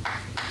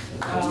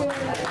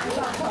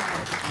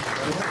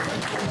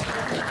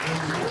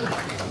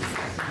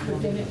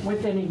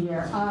 Within a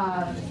year.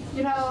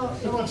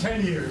 About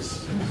 10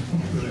 years.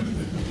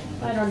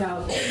 I don't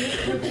know.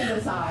 You can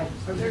decide.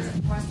 There's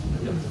a question.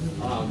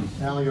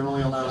 Al, you're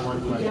only allowed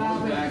one question.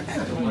 Going back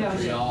to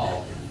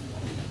Montreal,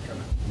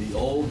 the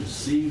old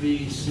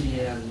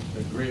CVCN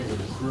agreement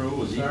with the crew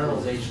was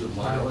equalization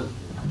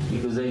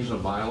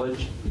of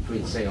mileage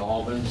between St.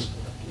 Albans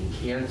and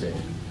Canton.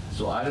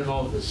 So I don't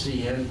know if the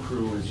CN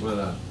crew is going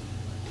to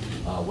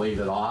waive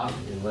it off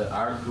and let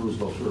our crews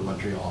go through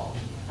Montreal.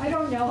 I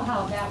don't know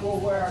how that will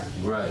work.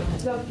 Right.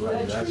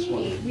 The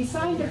treaty, we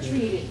signed a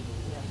treaty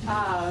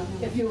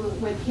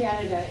with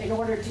Canada in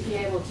order to be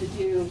able to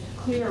do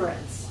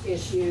clearance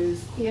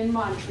issues in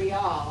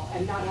Montreal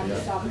and not have to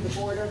stop at the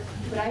border.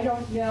 But I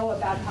don't know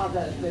about how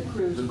the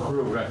crews The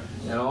crew, right.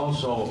 And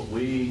also,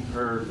 we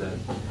heard that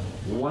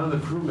one of the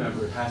crew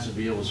members has to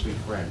be able to speak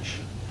French.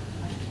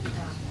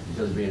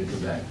 Because being in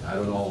Quebec. I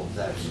don't know if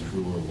that's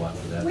true or what,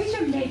 but that's... We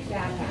can make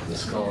that happen. The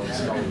skull,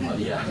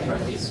 yeah,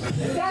 right. If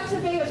that's the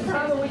biggest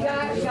problem we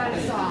got it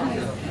solved.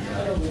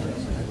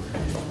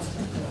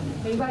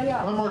 Anybody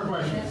else? One more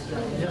question.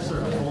 Yes,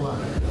 sir. Hold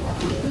on.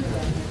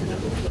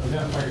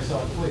 Identify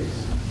yourself,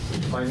 please.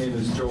 My name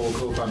is Joel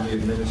Cope. I'm the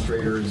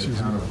administrator in the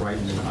town of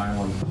Brighton and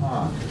Island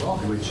Pond,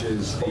 which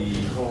is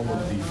the home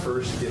of the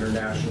first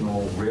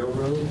international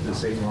railroad, the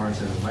St. Lawrence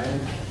and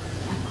Atlantic.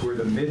 We're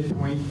the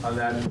midpoint on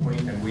that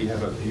point, and we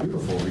have a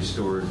beautiful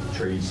restored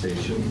train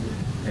station,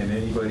 and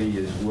anybody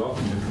is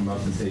welcome to come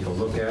up and take a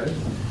look at it. If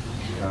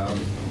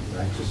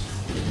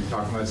you're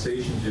talking about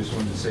stations, just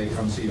wanted to say,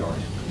 come see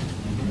ours.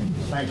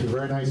 Thank you.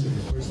 Very nice of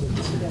you.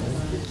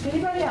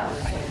 Anybody else?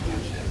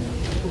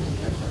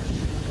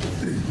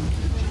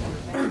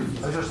 I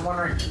was just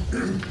wondering,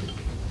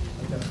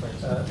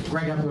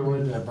 Greg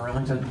Uplerwood,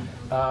 Burlington.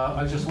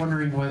 I was just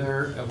wondering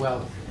whether,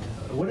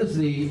 what is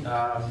the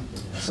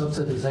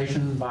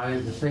subsidization by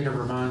the state of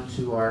Vermont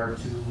to our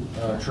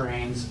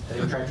trains,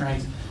 Amtrak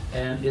trains,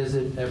 and is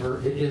it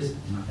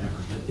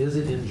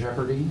in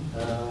jeopardy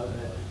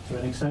to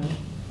an extent?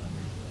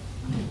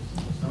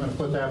 I'm going to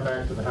put that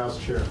back to the House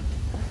Chair.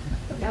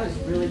 That was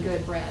really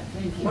good, Brad.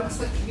 Thank you. Can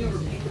you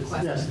repeat the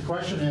question? Yes, the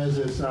question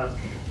is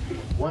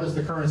what is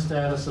the current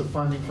status of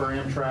funding for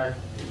Amtrak?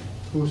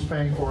 Who's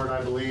paying for it,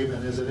 I believe,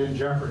 and is it in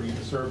jeopardy,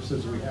 the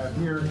services we have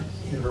here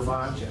in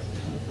Vermont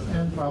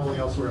and probably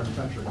elsewhere in the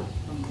country?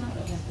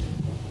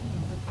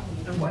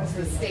 And what's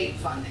the state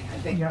funding? I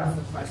think that's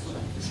the question.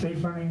 State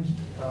funding's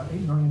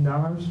 $8 million,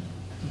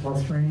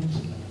 both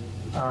trains.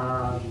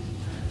 I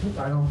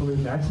don't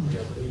believe that's in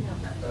jeopardy.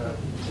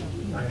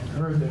 I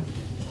heard that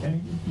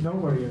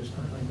nobody is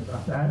complaining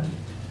about that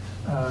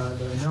I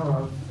know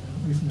of,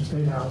 at least in the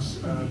State House.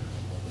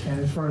 And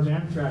as far as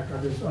Amtrak,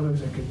 there's others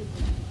that could be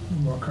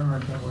more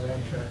current than what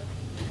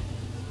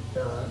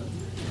Amtrak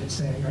is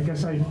saying. I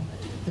guess I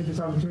take this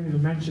opportunity to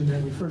mention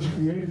that we first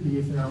created the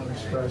Ethan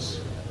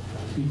Express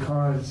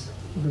because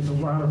there's a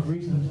lot of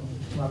reasons,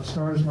 a lot of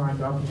stars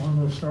lined up, and one of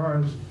those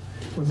stars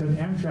was that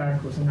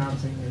Amtrak was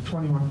announcing a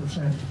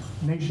 21%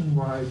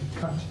 nationwide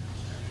cut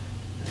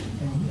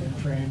in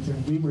trains,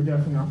 and we were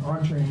definitely on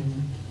our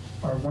train,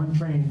 our one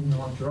train in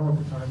Montreal at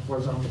the time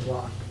was on the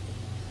block.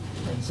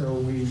 And so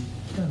we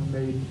kind of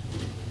made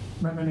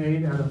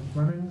lemonade out of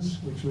lemons,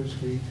 which was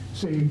we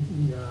saved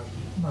the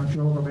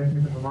Montreal by making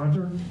it the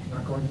Vermonter,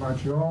 not going to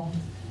Montreal,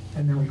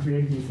 and then we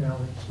created the Ethan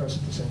Express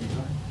at the same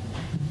time.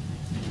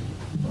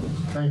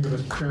 Thank you,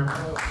 Mr. Chairman.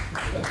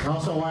 And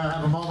also, while I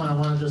have a moment, I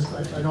want to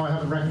I know I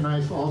haven't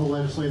recognized all the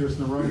legislators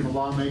in the room, the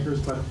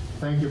lawmakers, but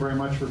thank you very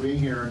much for being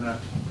here, and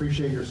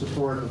appreciate your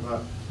support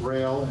of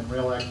rail and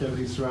rail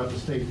activities throughout the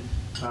state.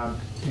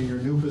 In your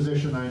new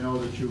position, I know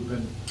that you've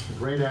been a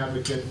great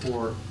advocate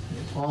for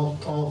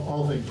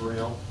all things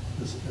rail,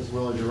 as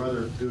well as your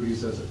other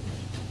duties as a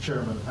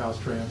chairman of House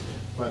Trans.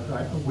 But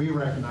we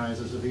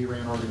recognize as a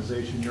VRAN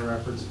organization your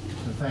efforts,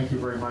 and thank you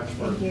very much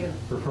for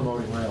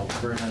promoting rail.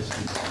 Very nice of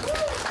you.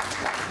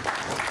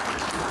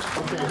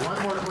 Okay, one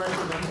more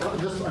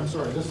question. I'm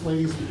sorry, this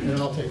lady's, and then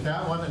I'll take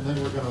that one, and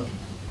then we're going to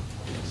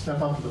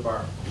step up to the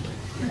bar.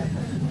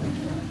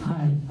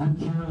 Hi, I'm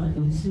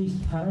Carolyn.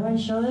 How do I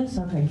show this?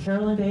 Okay,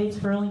 Carolyn Bates,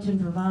 Burlington,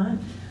 Vermont.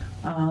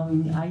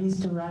 I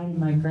used to ride in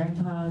my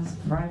grandpa's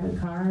private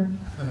car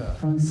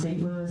from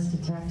St. Louis to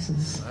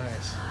Texas.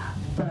 Nice.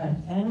 But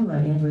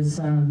anyway, it was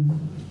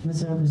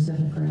Missouri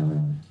Pacific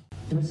Railroad.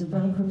 It was a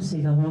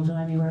bankruptcy the whole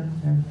time you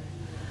worked there.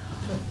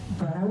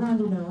 But I wanted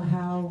to know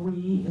how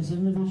we, as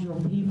individual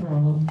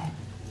people,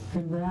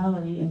 can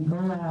rally and go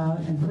out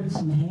and put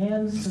some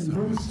hands and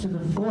boots to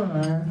the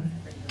floor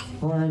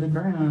or the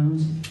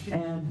ground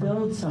and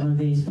build some of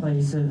these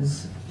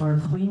places or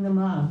clean them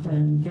up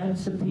and get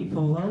some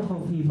people,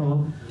 local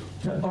people,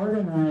 to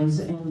organize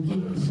and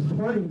keep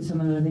supporting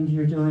some of the things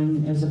you're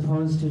doing as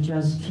opposed to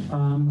just a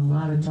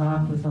lot of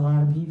talk with a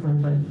lot of people,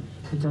 but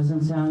it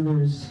doesn't sound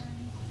there's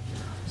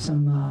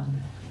some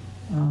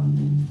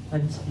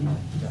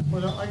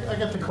Well, I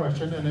get the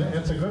question, and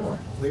it's a good one.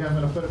 Lee, I'm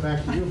going to put it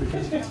back to you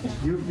because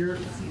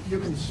you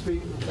can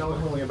speak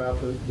eloquently about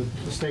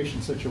the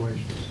station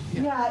situation.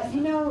 Yeah, you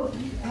know,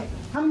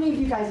 how many of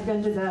you guys have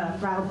been to the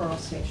Brattleboro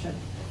station?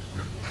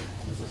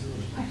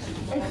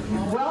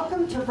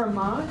 Welcome to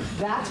Vermont.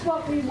 That's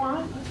what we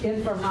want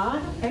in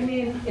Vermont. I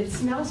mean, it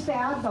smells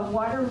bad. The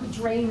water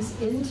drains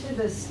into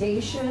the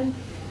station.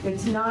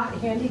 It's not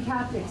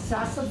handicapped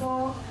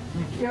accessible.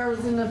 There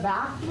isn't a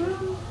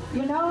bathroom.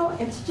 You know,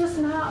 it's just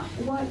not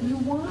what you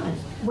want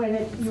when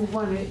you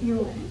want it.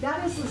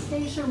 That is the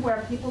station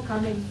where people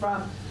coming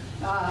from,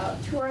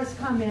 tourists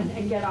come in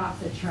and get off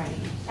the train,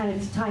 and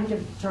it's time to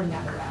turn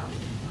that around.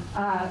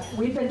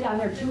 We've been down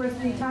there 2 or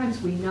 3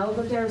 times. We know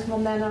that there's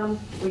momentum.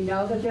 We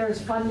know that there's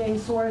funding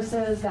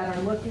sources that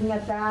are looking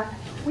at that.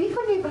 We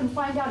couldn't even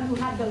find out who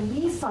had the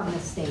lease on the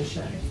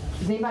station.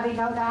 Does anybody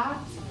know that?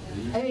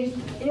 I mean,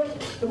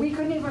 we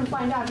couldn't even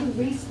find out who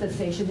leased the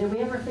station. Did we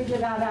ever figure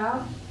that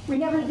out? We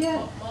never did.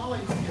 Yeah.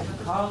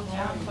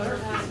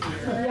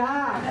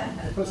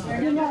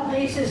 You know,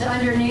 leases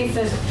underneath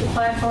the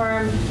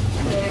platform.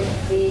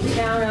 The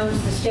town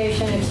owns the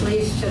station. It's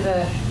leased to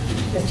the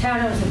town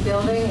owns the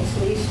building.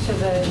 It's leased to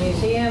the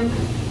museum.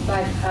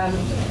 But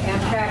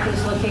Amtrak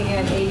is looking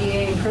at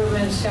ADA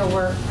improvements, so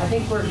I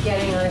think we're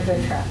getting on a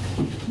good track.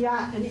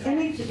 Yeah, and if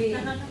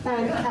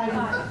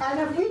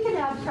we can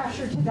add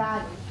pressure to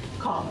that,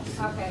 call us.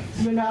 Okay.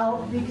 You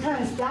know,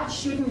 because that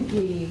shouldn't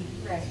be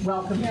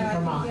welcome to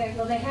Vermont. Yeah,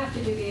 well, they have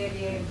to do the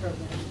ADA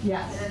improvements.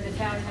 Yes. And then the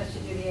town has to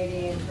do the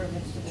ADA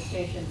improvements to the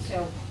station,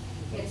 so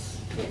it's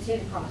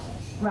in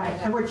process. Right,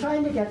 and we're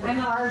trying to get the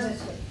cars.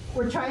 optimistic.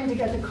 We're trying to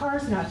get the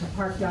cars not to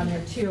park down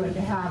there too, and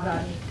to have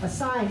a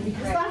sign,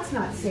 because that's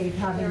not safe,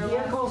 having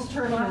vehicles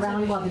turning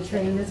around while the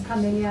train is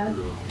coming in.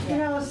 You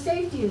know,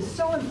 safety is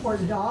so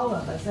important to all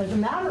of us. As a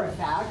matter of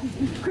fact,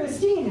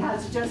 Christine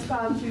has just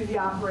gone through the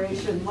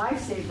Operation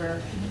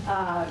Lifesaver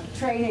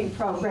training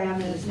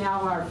program and is now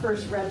our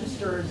first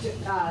registered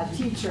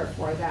teacher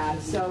for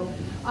that. So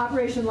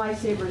Operation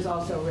Lifesaver is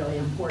also really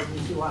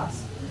important to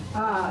us.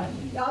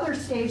 Other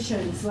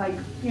stations like,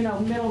 you know,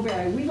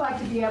 Middlebury, we'd like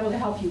to be able to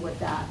help you with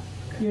that.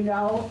 You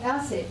know,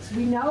 Essex,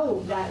 we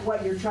know that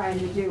what you're trying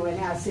to do in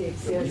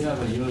Essex is... We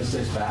have a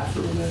unisex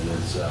bathroom, and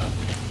it's,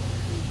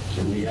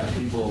 and we have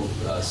people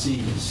see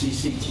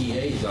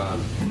CCTAs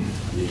on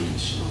the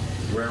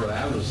Railroad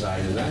Avenue side,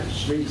 and that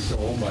street's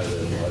still owned by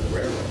the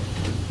railroad.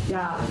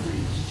 Yeah.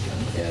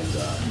 And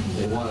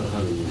they want to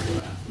come and use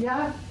that.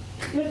 Yeah.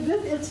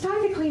 It's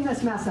time to clean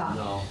this mess up.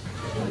 No.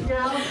 You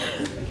know?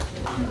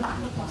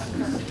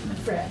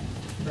 Fred.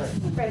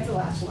 Fred's the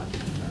last one.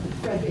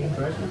 Fred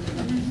Bailey.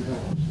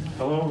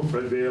 Hello,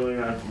 Fred Bailey.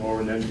 I'm from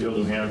over in Enfield,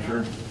 New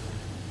Hampshire.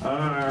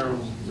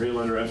 I'm real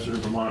interested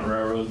in Vermont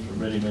railroads for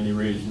many, many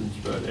reasons.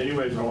 But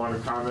anyways, I want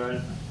to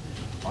comment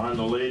on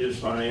the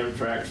latest on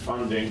Amtrak's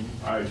funding.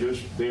 I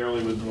just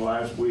barely within the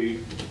last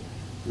week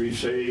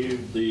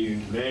received the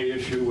May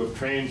issue of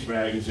Trains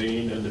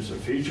magazine, and there's a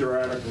feature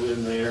article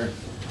in there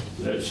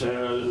that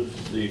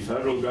says the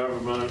federal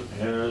government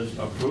has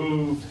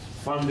approved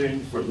funding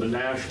for the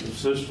national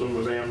system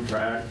of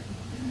Amtrak,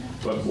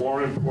 but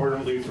more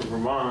importantly for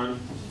Vermont,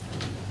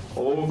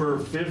 over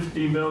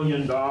 $50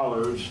 million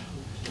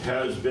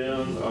has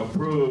been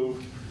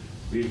approved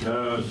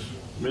because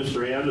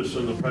Mr.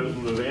 Anderson, the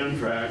president of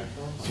Amtrak,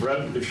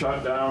 threatened to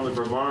shut down the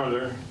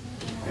Vermonter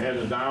and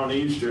the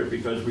Downeaster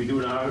because we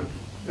do not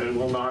and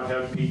will not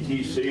have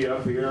PTC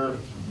up here,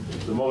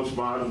 the most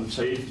modern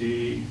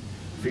safety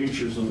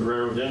features in the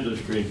railroad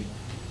industry.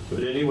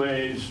 But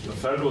anyways, the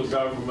federal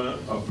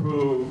government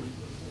approved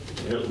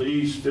at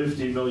least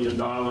 $50 million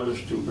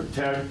to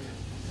protect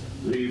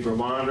the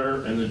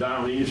Vermonter and the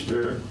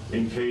Downeaster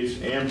in case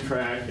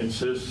Amtrak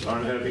insists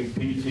on having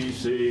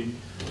PTC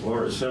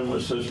or a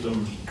similar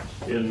system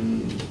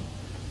in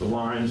the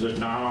lines that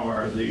now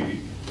are the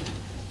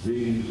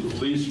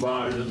least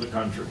modern in the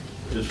country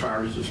as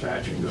far as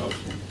dispatching goes.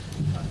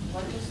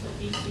 What does the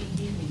PCT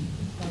mean?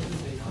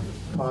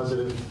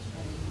 Positive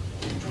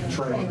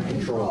train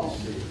control.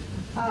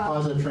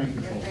 Positive train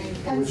control.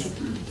 And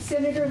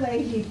Senator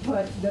Leahy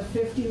put the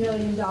 $50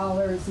 million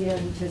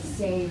in to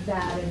save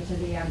that into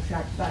the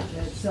Amtrak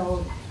budget.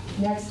 So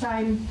next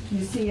time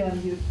you see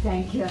him, you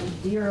thank him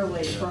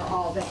dearly for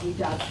all that he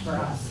does for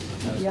us.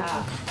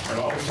 Yeah. And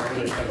also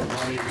they have the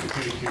money to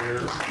take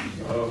care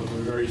of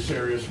a very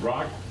serious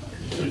rock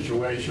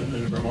situation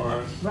in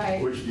Vermont,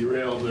 which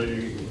derailed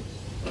the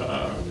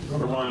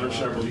Vermonter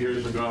several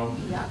years ago.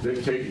 Yeah.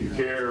 They've taken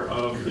care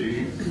of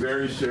the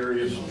very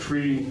serious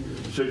tree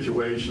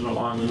situation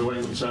along the New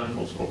England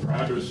Central, so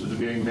progress is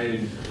being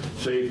made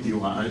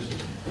safety-wise.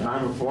 And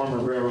I'm a former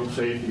railroad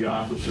safety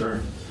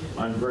officer.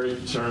 I'm very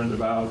concerned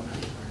about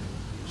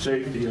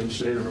safety in the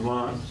state of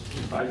Vermont.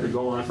 I could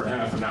go on for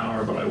half an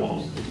hour, but I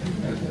won't.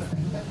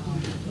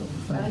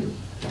 Thank you.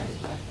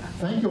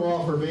 Thank you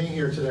all for being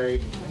here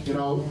today. You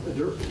know,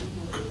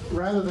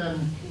 rather than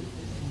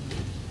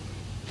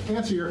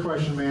answer your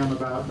question, ma'am,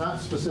 about not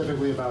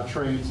specifically about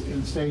trains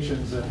in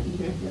stations and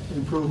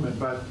improvement,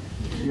 but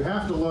you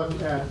have to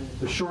look at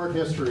the short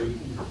history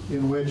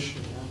in which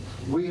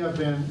we have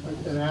been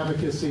an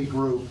advocacy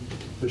group,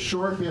 the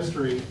short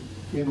history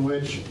in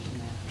which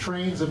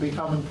trains have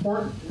become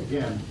important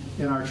again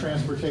in our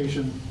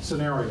transportation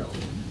scenario.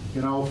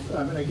 You know,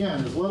 I mean,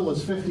 again, as little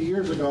as 50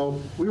 years ago,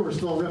 we were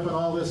still ripping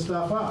all this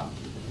stuff up.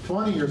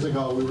 20 years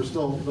ago, we were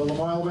still, the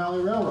Lamoille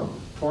Valley Railroad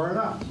tore it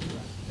up.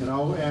 You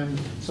know, and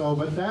so,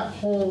 but that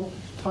whole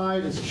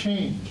tide has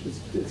changed.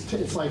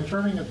 It's like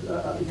turning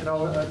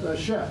a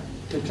ship.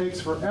 It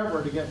takes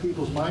forever to get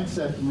people's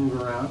mindset to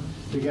move around,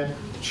 to get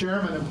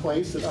chairmen in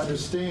place that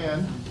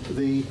understand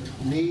the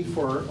need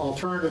for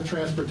alternative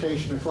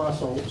transportation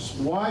across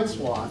a wide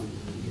swath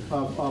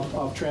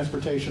of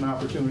transportation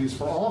opportunities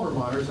for all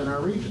Vermonters in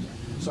our region.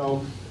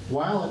 So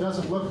while it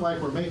doesn't look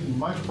like we're making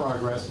much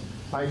progress,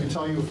 I can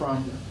tell you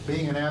from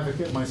being an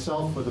advocate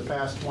myself for the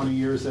past 20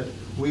 years that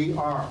we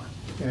are.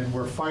 And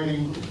we're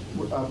fighting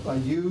a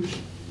huge,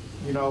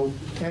 you know,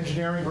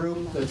 engineering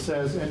group that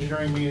says,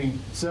 engineering meaning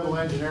civil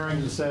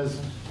engineering, that says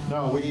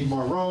no, we need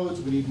more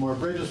roads, we need more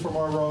bridges for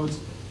more roads,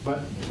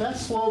 but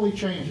that's slowly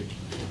changing.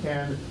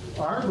 And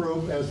our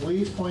group, as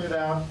Lee's pointed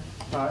out,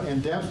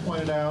 and Deb's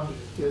pointed out,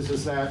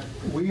 is that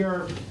we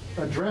are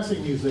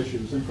addressing these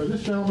issues. And for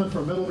this gentleman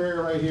from Middlebury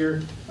right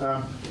here,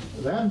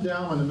 that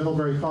endowment in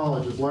Middlebury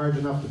College is large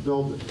enough to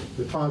build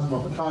the Taj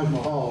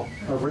Mahal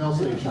of rail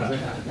stations.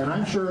 And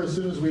I'm sure as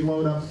soon as we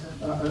load up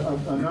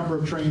a number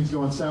of trains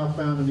going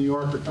southbound to New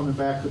York or coming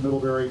back to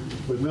Middlebury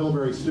with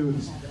Middlebury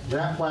students,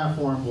 that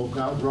platform will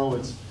outgrow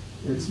its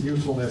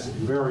usefulness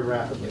very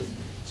rapidly.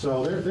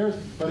 So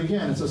but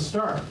again, it's a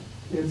start.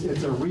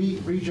 It's a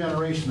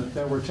regeneration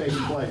that we're taking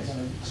place.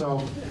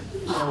 So,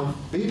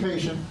 be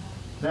patient.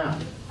 Now,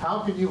 how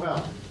can you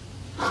help?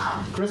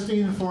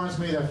 Christine informs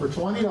me that for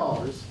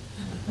 $20,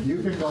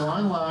 you can go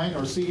online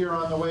or see here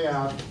on the way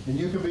out, and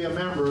you can be a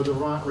member of the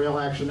Vermont Rail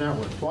Action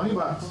Network. $20.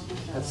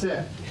 That's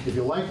it. If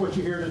you like what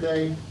you hear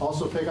today,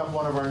 also pick up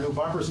one of our new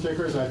bumper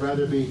stickers. I'd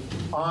rather be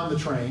on the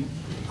train.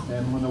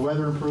 And when the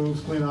weather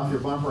improves, clean off your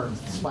bumper and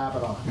slap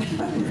it on.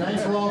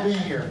 Thanks for all being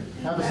here.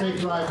 Have a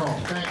safe drive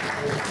home. Thank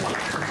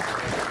you.